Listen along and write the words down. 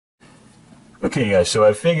Okay, guys, so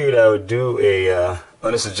I figured I would do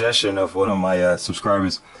on a suggestion of one of my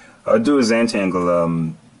subscribers, I would do a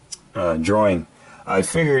zentangle drawing. I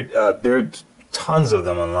figured there are tons of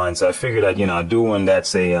them online, so I figured I'd do one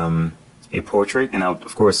that's a portrait, and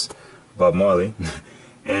of course, Bob Marley,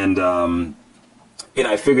 and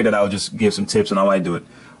I figured that I would just give some tips on how I do it.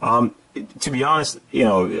 To be honest, I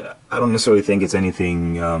don't necessarily think it's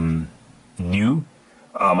anything new.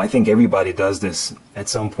 I think everybody does this at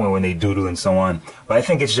some point when they doodle and so on. But I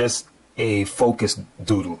think it's just a focused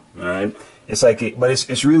doodle. All right, it's like, but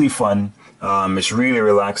it's really fun. It's really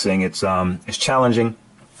relaxing. It's challenging,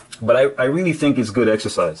 but I really think it's good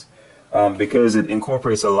exercise because it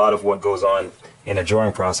incorporates a lot of what goes on in a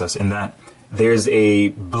drawing process. In that there's a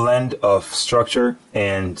blend of structure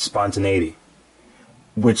and spontaneity,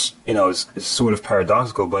 which is sort of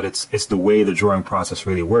paradoxical, but it's the way the drawing process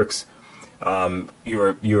really works.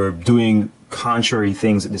 You're doing contrary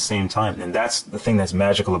things at the same time, and that's the thing that's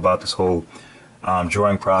magical about this whole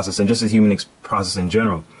drawing process and just the human process in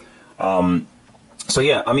general. So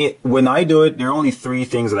yeah, I mean, when I do it, there are only three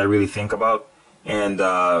things that I really think about, and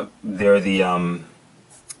they're the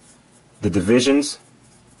divisions,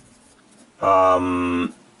 the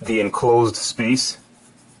enclosed space,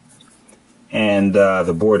 and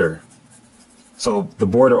the border. So the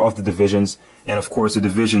border of the divisions, and of course the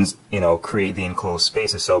divisions, create the enclosed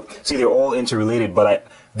spaces. So see, they're all interrelated, but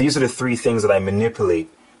these are the three things that I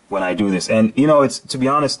manipulate when I do this. And it's, to be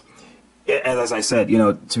honest, as I said,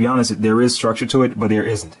 to be honest, there is structure to it, but there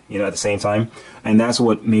isn't, at the same time. And that's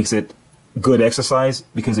what makes it good exercise,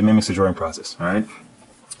 because it mimics the drawing process. All right.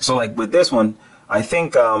 So like with this one, I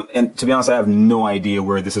think, and to be honest, I have no idea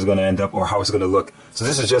where this is going to end up or how it's going to look. So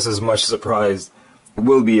this is just as much surprise. It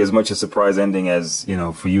will be as much a surprise ending as,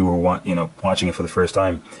 for you or watching it for the first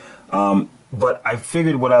time. But I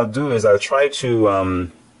figured what I'll do is I'll try to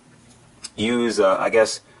use, I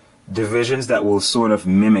guess, divisions that will sort of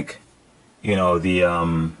mimic, mimic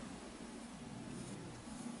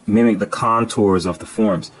the contours of the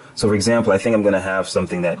forms. So for example, I think I'm going to have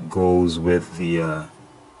something that goes with the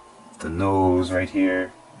nose right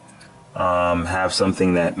here. Have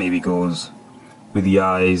something that maybe goes with the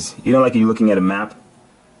eyes. Like you're looking at a map,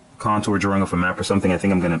 contour drawing of a map or something. I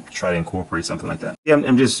think I'm going to try to incorporate something like that. Yeah,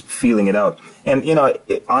 I'm just feeling it out. And,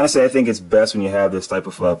 honestly, I think it's best when you have this type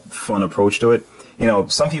of fun approach to it.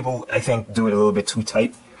 Some people, I think, do it a little bit too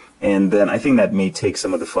tight. And then I think that may take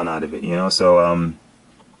some of the fun out of it, So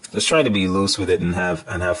just try to be loose with it and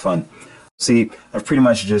have fun. See, I've pretty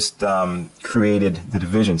much just created the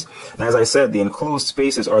divisions. And as I said, the enclosed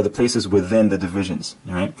spaces are the places within the divisions.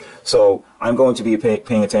 All right. So I'm going to be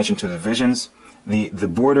paying attention to the divisions. The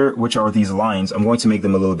border, which are these lines, I'm going to make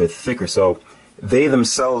them a little bit thicker. So they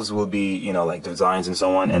themselves will be, like designs and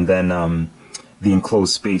so on. And then the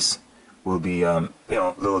enclosed space will be,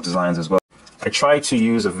 little designs as well. I try to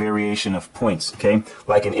use a variation of points. Okay.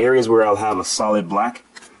 Like in areas where I'll have a solid black,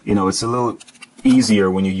 it's a little easier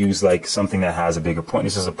when you use like something that has a bigger point.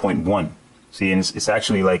 This is a 0.1. See, and it's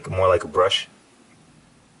actually like more like a brush.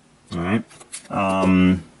 All right.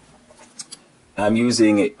 I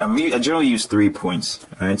generally use 3 points.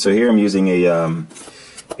 All right. So here I'm using a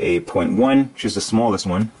 0.1, which is the smallest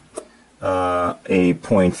one. A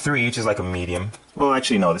 0.3, which is like a medium. Well,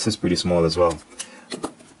 actually, no, this is pretty small as well.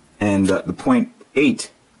 And the 0.8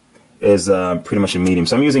 is pretty much a medium.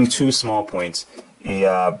 So I'm using 2 small points,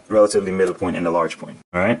 a relatively middle point and a large point.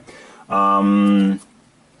 All right.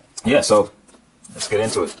 Yeah, so let's get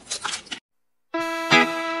into it.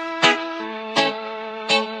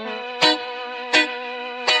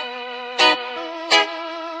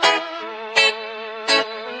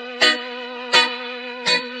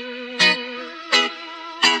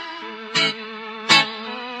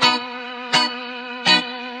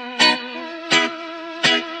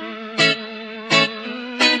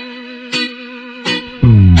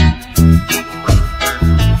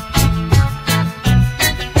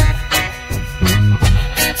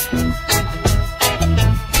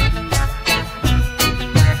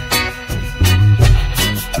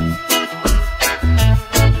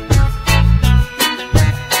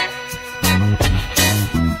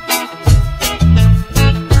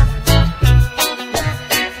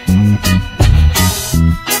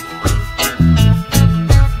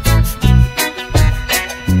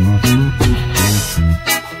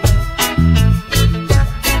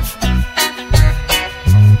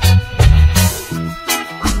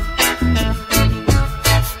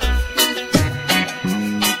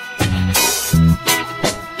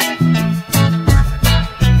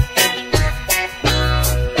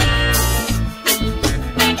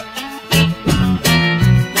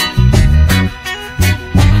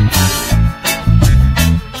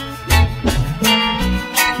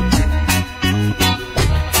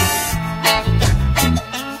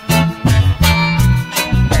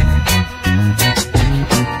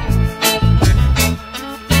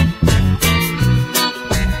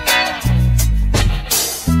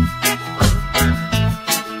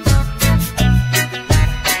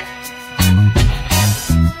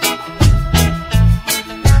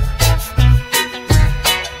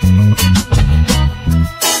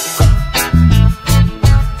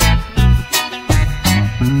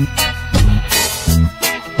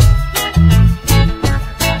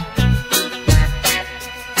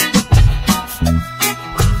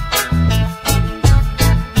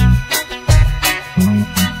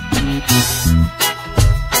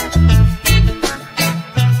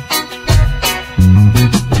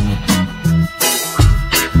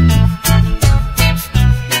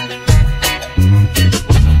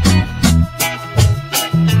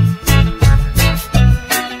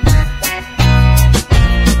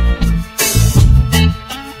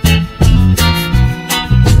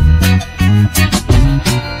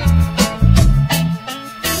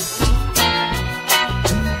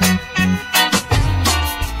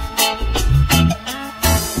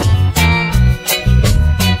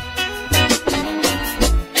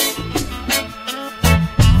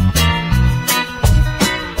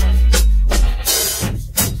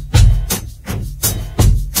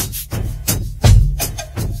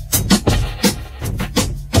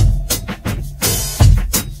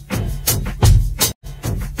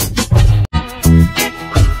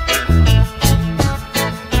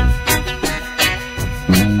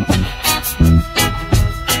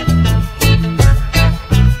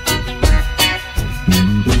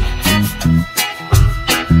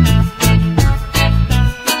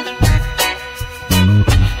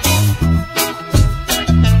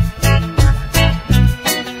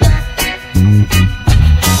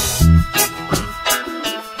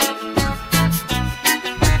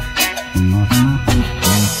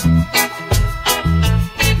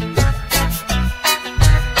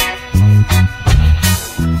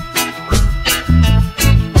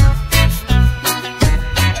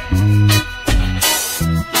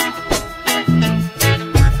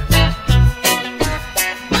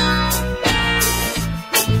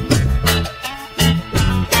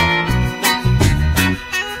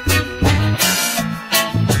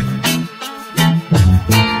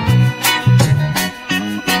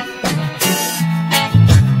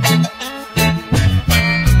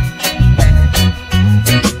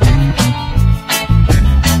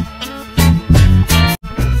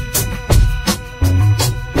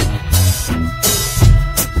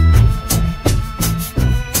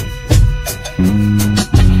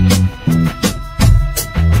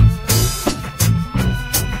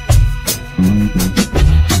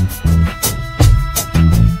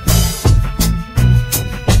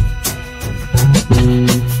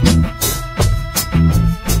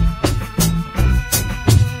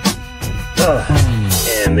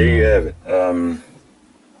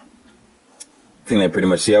 think I pretty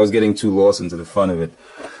much see. I was getting too lost into the fun of it,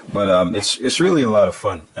 but it's really a lot of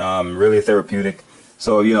fun. Really therapeutic.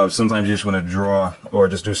 So sometimes you just want to draw or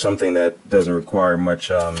just do something that doesn't require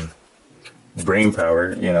much brain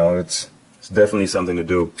power. It's definitely something to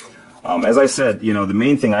do. As I said, the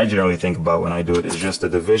main thing I generally think about when I do it is just the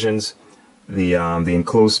divisions, the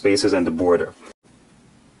enclosed spaces, and the border.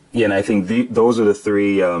 Yeah, and I think those are the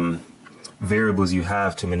three variables you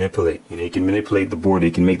have to manipulate. You can manipulate the border,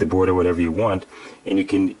 you can make the border whatever you want, and you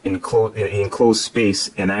can enclose space,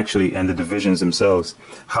 and the divisions themselves,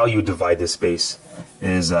 how you divide the space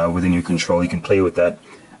is within your control. You can play with that,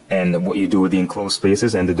 and what you do with the enclosed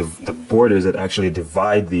spaces and the borders that actually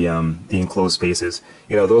divide the enclosed spaces.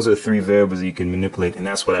 Those are the three variables that you can manipulate, and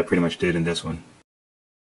that's what I pretty much did in this one.